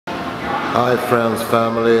Hi friends,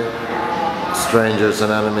 family, strangers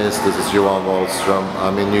and enemies, this is Johan Wahlstrom.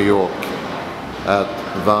 I'm in New York at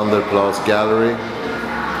Plas Gallery,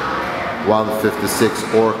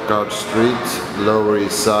 156 Orchard Street, Lower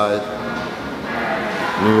East Side,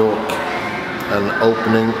 New York. An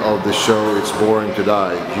opening of the show It's Boring to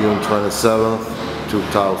Die, June 27th,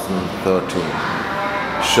 2013.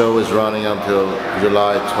 Show is running until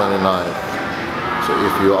July 29th. So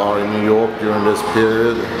if you are in New York during this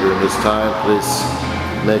period, during this time, please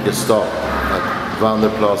make a stop at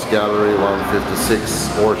Plas Gallery,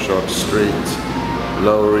 156 Orchard Street,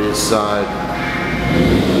 Lower East Side,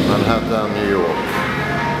 Manhattan, New York.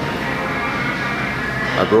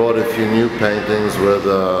 I brought a few new paintings with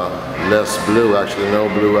less blue, actually no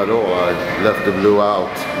blue at all. I left the blue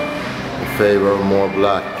out in favor of more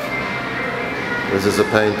black. This is a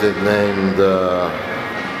painting named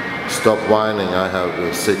Stop Whining, I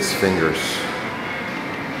have 6 fingers.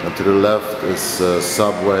 And to the left is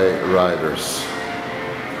Subway Riders.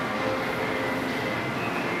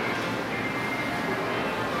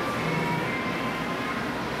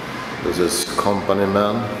 This is Company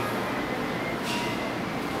Man.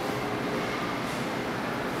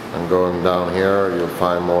 And going down here you'll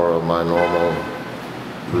find more of my normal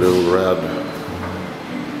blue-red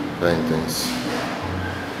paintings.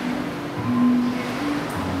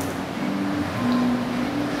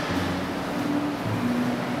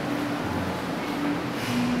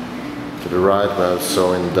 To the right we have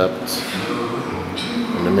So In Depth.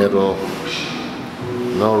 In the middle,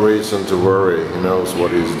 no reason to worry, he knows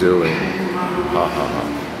what he's doing. Ha ha ha.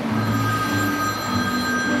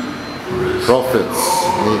 Profits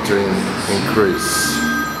need to increase.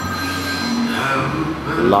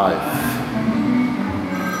 Life.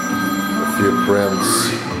 A few prints.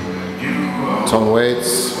 Tom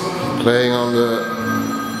Waits playing on the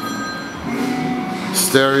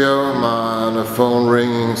stereo, and a phone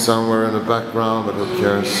ringing somewhere in the background, but who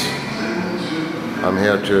cares? I'm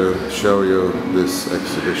here to show you this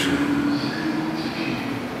exhibition.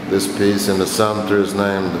 This piece in the center is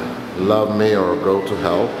named Love Me or Go to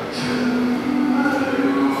Hell.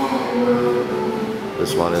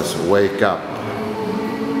 This one is Wake Up.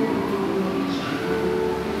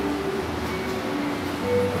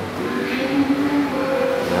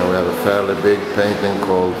 And we have a fairly big painting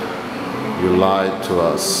called You Lied to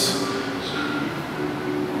Us.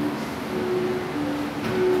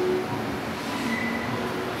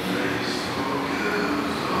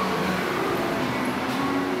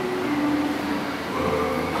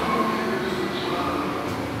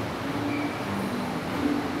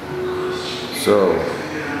 So,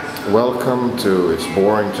 welcome to It's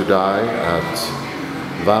Boring to Die at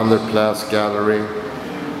Plas Gallery,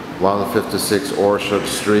 156 Orchard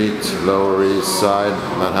Street, Lower East Side,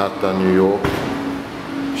 Manhattan, New York.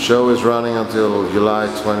 Show is running until July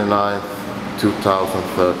 29th,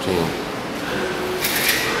 2013.